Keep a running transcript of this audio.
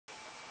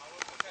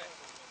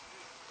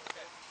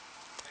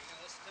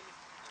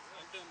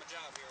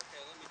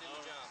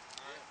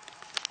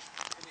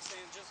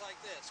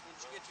test.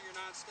 Once you get to your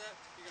 9th step,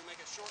 you're going to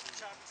make a short and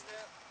choppy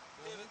step,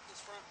 pivot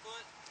this front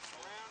foot,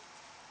 around,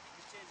 and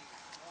continue.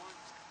 1,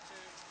 2,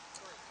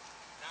 3.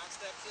 9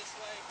 steps this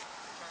way,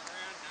 turn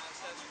around,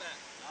 9 steps back.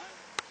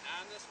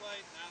 9 this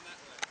way, 9 that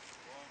way.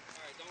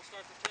 Alright, don't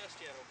start the test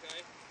yet,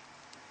 okay?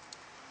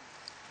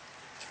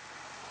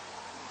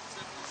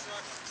 Simple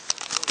instructions.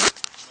 You're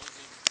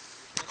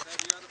supposed to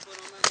have your other foot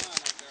on that line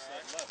right there,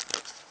 alright? Left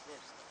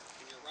first.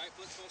 And your right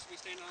foot's supposed to be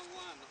standing on the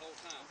line the whole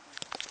time.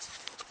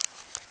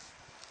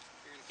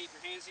 You're going to keep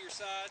your hands to your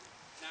side,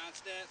 9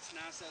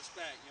 steps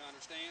back. You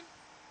understand?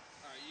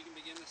 Alright, you can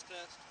begin this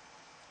test.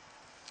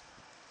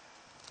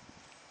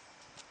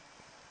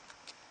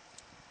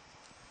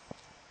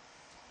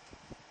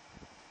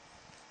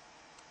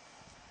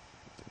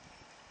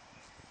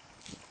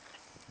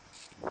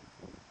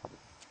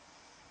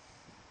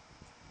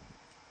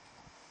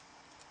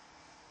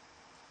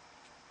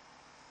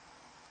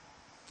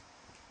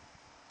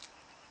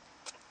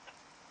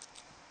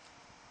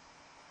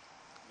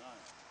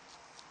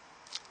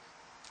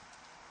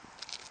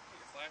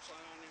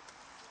 Flashlight on you.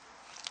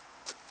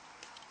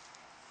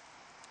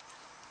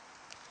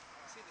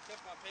 See the tip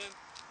of my pen?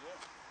 Yeah.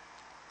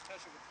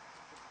 Touch it with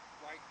the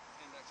right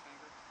index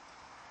finger.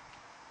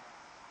 Right.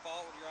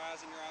 Follow with your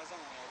eyes and your eyes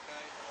only,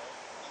 okay?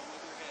 Don't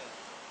move your head.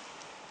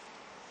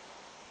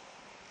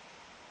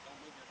 Don't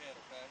move your head,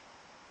 okay?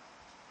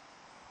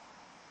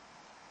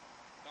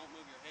 Don't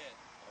move your head.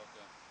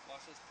 Okay.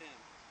 Watch this pen.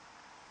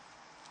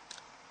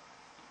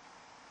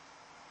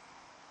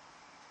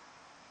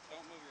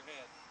 Don't move your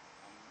head.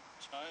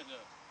 Trying to.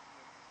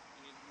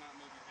 You need to not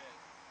move your head.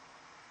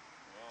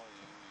 Well,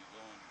 you're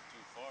going too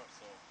far,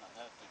 so I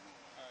have to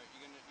move. Alright, you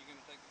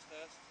gonna take this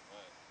test?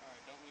 Right.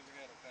 Alright, don't move your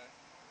head, okay?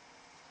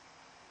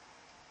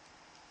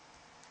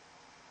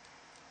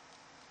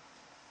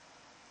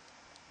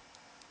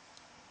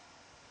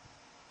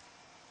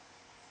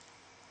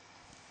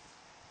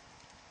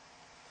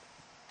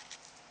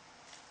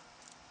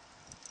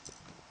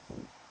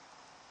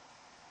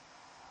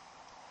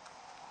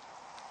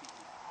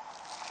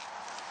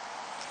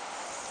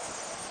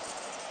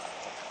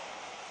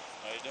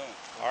 How you doing?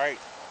 All right.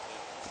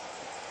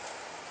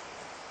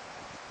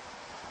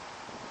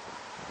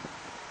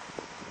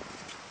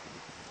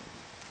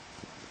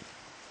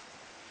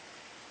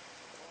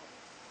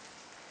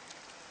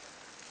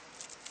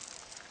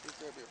 You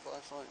grab your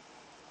flashlight.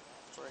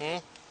 Right.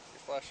 Hmm?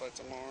 Your flashlight's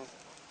on my arm.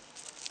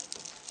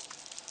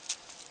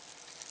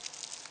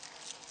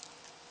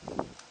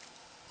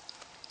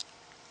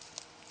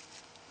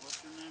 What's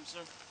your name,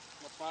 sir?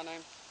 What's my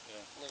name?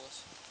 Yeah.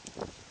 Lewis.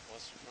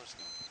 What's your first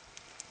name?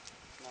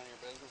 None of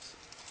your business.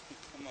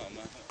 Come on,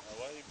 man.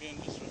 Why are you being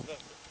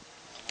disrespectful?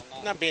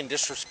 He's not being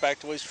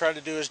disrespectful. He's trying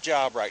to do his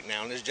job right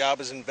now, and his job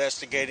is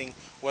investigating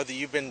whether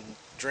you've been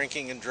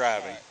drinking and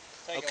driving.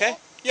 Right. Okay?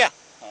 Yeah.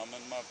 I'm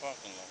in my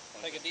parking lot.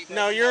 Take a deep breath.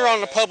 No, you're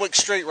on the public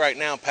street right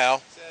now,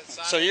 pal.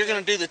 So you're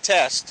going to do the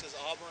test. This is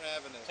Auburn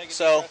Avenue. Take a deep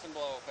So breath and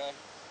blow, okay?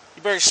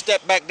 you better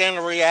step back down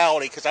to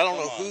reality, because I don't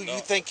know who you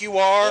think you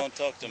are. Don't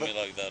talk to me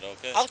like that,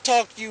 okay? I'll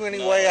talk to you any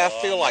way I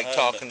feel like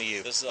talking to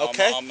you.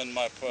 Okay? I'm in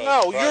my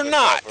No, you're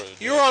not. Property,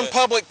 you're on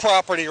public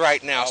property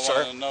right now, sir. I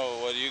want to know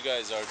what you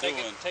guys are doing.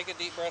 Take a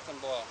deep breath and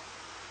blow.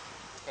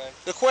 Okay?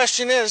 The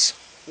question is,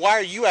 why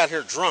are you out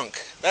here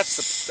drunk? That's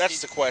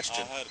the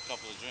question. I had a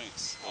couple of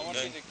drinks. I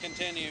want you to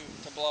continue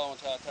to blow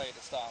until I tell you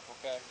to stop,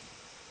 okay?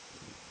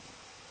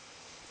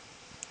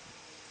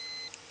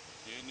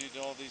 You need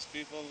all these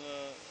people,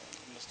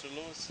 Mr.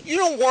 Lewis? You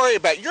don't worry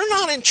about it. You're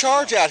not in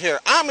charge out here.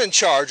 I'm in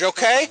charge,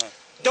 okay?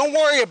 Don't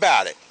worry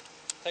about it.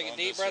 Take a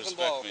deep breath and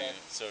blow, okay?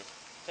 Sir.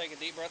 Take a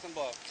deep breath and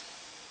blow.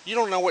 You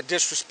don't know what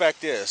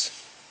disrespect is.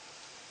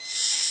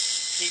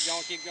 Keep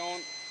going, keep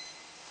going.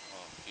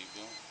 Oh, keep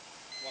going.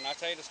 When I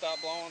tell you to stop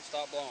blowing,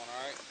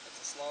 all right?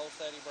 It's a slow,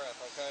 steady breath,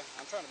 okay?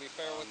 I'm trying to be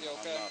fair with you,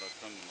 okay? I'm not a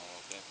criminal,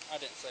 okay?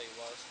 I didn't say you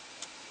was.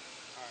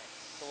 All right.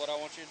 So what I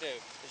want you to do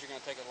is you're going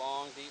to take a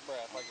long, deep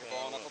breath like you're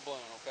blowing up a balloon,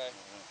 okay?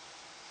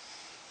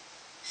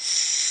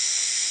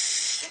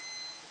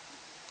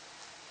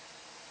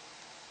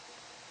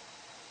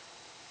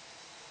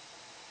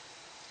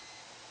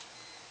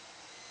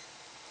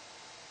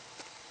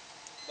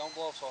 Don't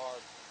blow so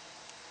hard.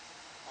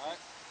 All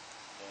right?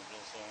 Don't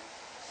blow so hard.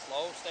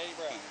 Slow, steady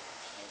breath.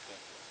 Okay.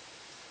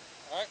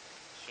 All right?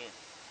 Sure.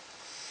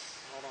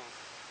 Hold on.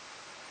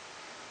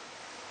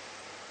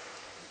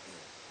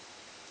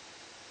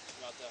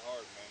 Not that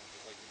hard, man.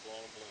 Just like you're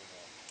blowing a balloon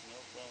out. No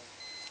problem.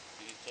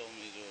 He told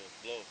me to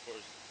blow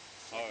first.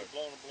 Hard. You're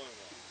blowing a balloon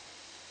out.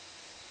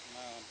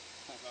 Man,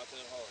 not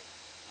that hard.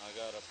 I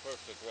got a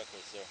perfect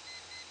record, sir.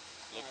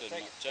 Look right,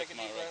 at my, check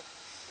my record.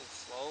 And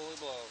slowly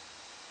blow.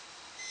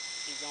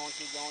 Keep going,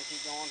 keep going,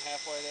 keep going.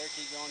 Halfway there,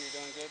 keep going.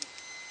 You're doing good.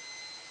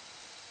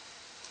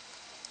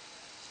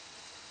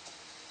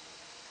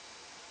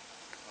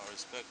 I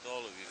respect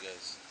all of you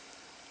guys.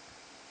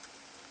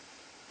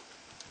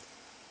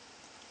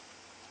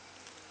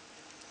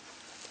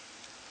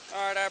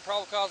 Alright, I have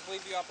probable cause to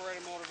believe you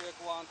operate a motor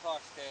vehicle while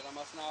intoxicated. I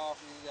must now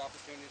offer you the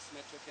opportunity to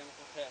submit to a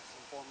chemical test.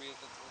 Inform you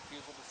that the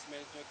refusal to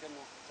submit to a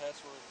chemical test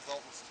will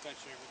result in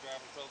suspension of your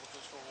driving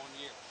privileges for 1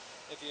 year.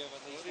 If you have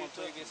at least one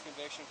previous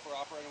conviction for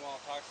operating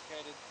while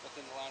intoxicated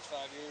within the last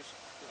 5 years,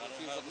 the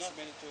refusal to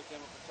submit to a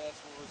chemical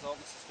test will result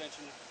in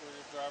suspension of your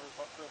driver's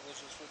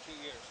privileges for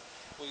 2 years.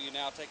 Will you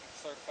now take a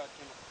certified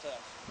chemical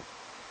test?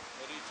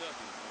 What are you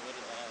talking about?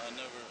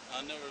 I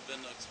never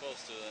been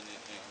exposed to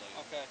anything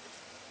like that. Okay,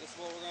 this is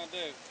what we're going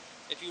to do.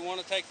 If you want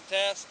to take the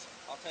test,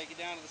 I'll take you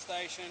down to the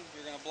station.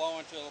 You're going to blow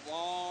into a you're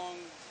going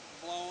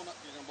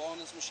to blow in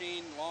this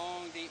machine,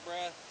 long, deep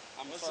breath.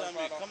 What's that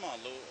mean? Come on,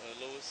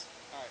 Lewis.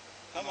 All right.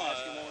 Come on.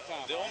 Ask you one more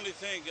time, The only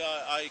thing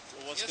I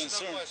was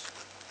concerned.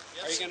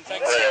 Are you going to take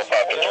the test?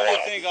 The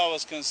only thing I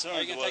was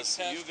concerned take was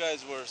the test? you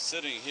guys were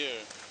sitting here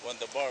when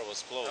the bar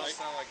was closed. Are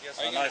you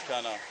And I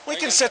kind of. We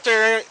can sit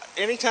there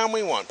anytime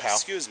we want, pal.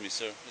 Excuse me,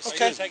 sir.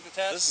 Okay. Take the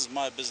test? This is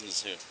my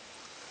business here.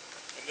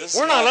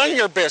 We're not on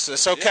your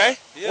business, okay?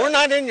 Yeah, yeah. We're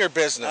not in your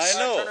business. I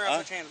know. Turn around,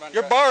 put your hands behind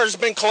Your your back. bar has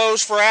been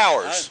closed for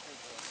hours.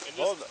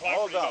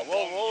 Hold on.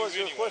 What was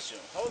your question?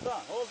 Hold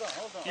on.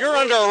 You're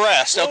under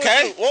arrest,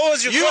 okay? What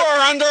was your You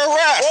question? are under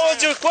arrest. What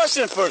was your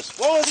question first?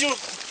 What was your...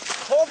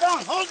 Hold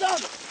on. What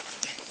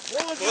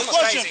was your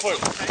question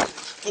first?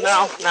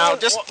 Now,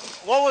 just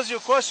What was your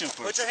question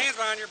first? Put your hands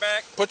behind your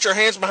back. put your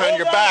hands behind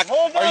your back,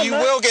 hold or on, you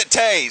man. will get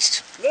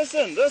tased.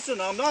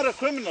 Listen, I'm not a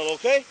criminal,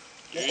 okay?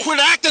 Quit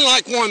acting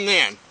like one,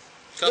 then.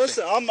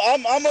 Listen, I'm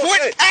okay.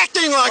 Quit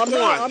acting like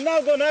one. I'm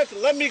not gonna act.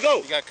 Let me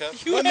go. You got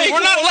cuffs? We're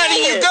not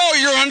letting you go.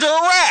 You're under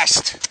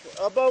arrest.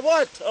 About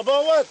what?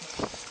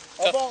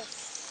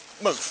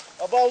 Move.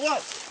 About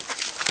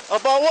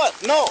what?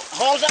 No,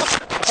 hold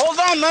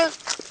on, man.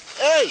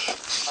 Hey.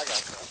 I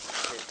got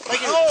you.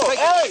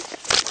 Hey.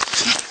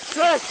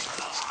 Trick.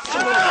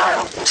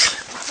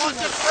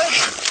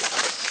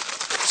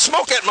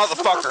 Smoke that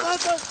motherfucker.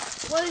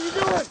 What are you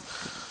doing?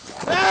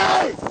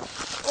 Hey.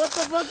 What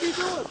the fuck are you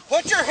doing?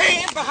 Put your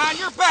hand behind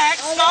your back.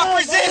 Stop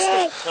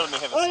resisting.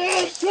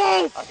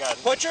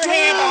 Put your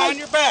hand behind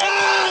your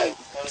back.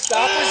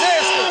 Stop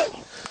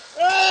resisting.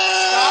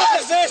 Stop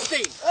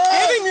resisting.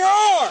 Give him your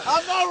arm.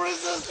 I'm not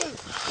resisting.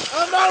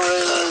 Where's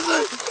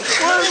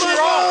Give him my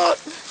your arm.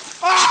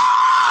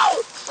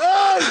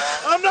 Hey!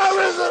 I'm not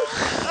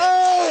resisting.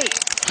 Hey!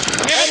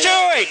 Give it to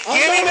him.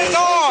 Give him his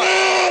arm.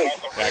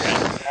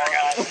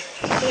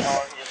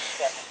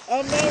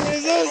 I'm not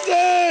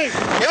resisting.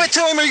 Give it to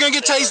him, or you're gonna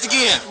get tased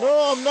again.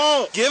 No, I'm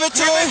not. Give it to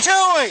Give him. it to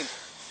him.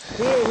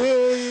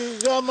 Here, you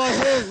got my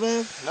hands,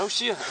 man. No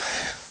shit.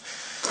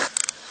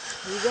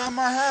 You got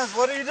my hands.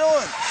 What are you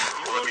doing?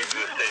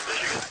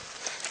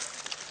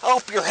 I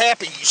hope you're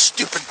happy, you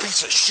stupid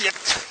piece of shit.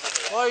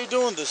 Why are you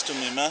doing this to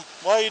me, man?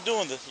 Why are you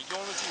doing this? You're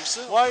doing it to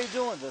yourself. Why are you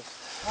doing this?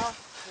 Huh?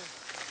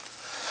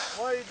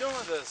 Why are you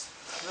doing this?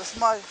 This is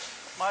my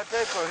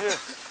paper here.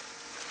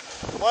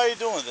 Why are you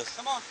doing this?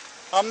 Come on.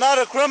 I'm not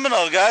a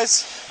criminal,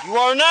 guys. You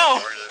are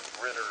now.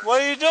 What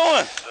are you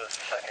doing?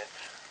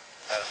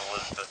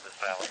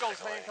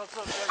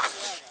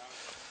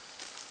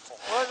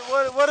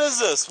 What is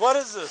this? What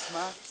is this,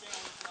 man?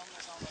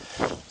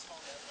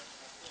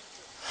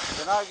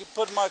 Can I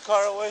put my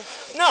car away?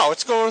 No,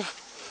 it's going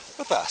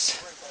with us.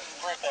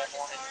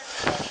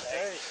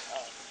 Hey.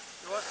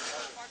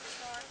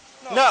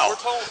 No.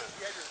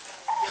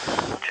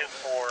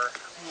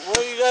 What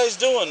are you guys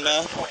doing,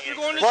 man? What do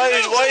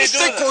you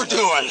think we're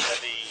doing?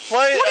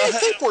 Why? What do you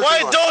think we're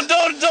doing?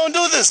 Don't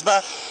do this,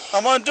 man.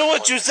 I'm gonna do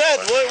what you said.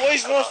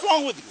 What's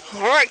wrong with you?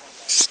 All right,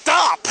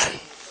 stop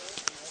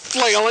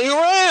flailing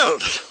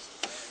around.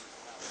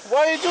 Why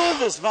are you doing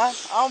this, man?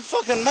 I'm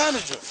fucking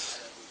manager.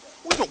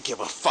 We don't give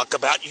a fuck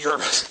about your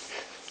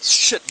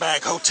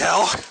shitbag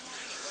hotel.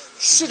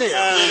 Sit down.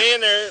 Get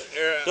in there.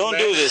 Don't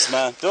do this,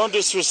 man. Don't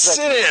disrespect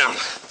me. Sit down.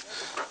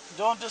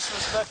 Don't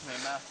disrespect me,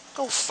 man.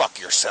 Go fuck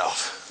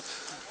yourself.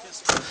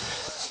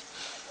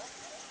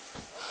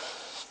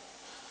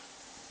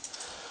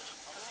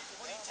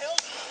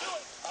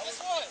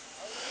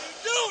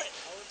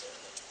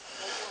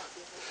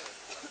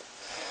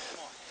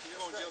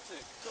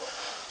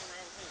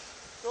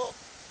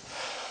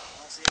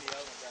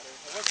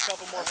 There was a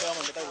couple more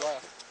filming, but they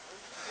left.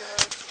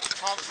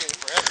 Complicated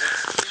forever.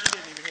 You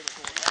didn't even hear the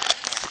cool.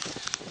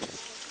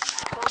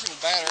 Don't even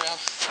batter out.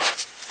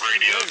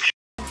 Radio.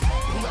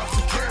 Pull out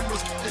the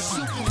cameras and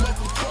shoot the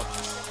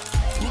motherfuckers.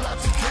 Pull out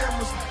the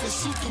cameras and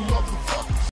shoot the motherfuckers.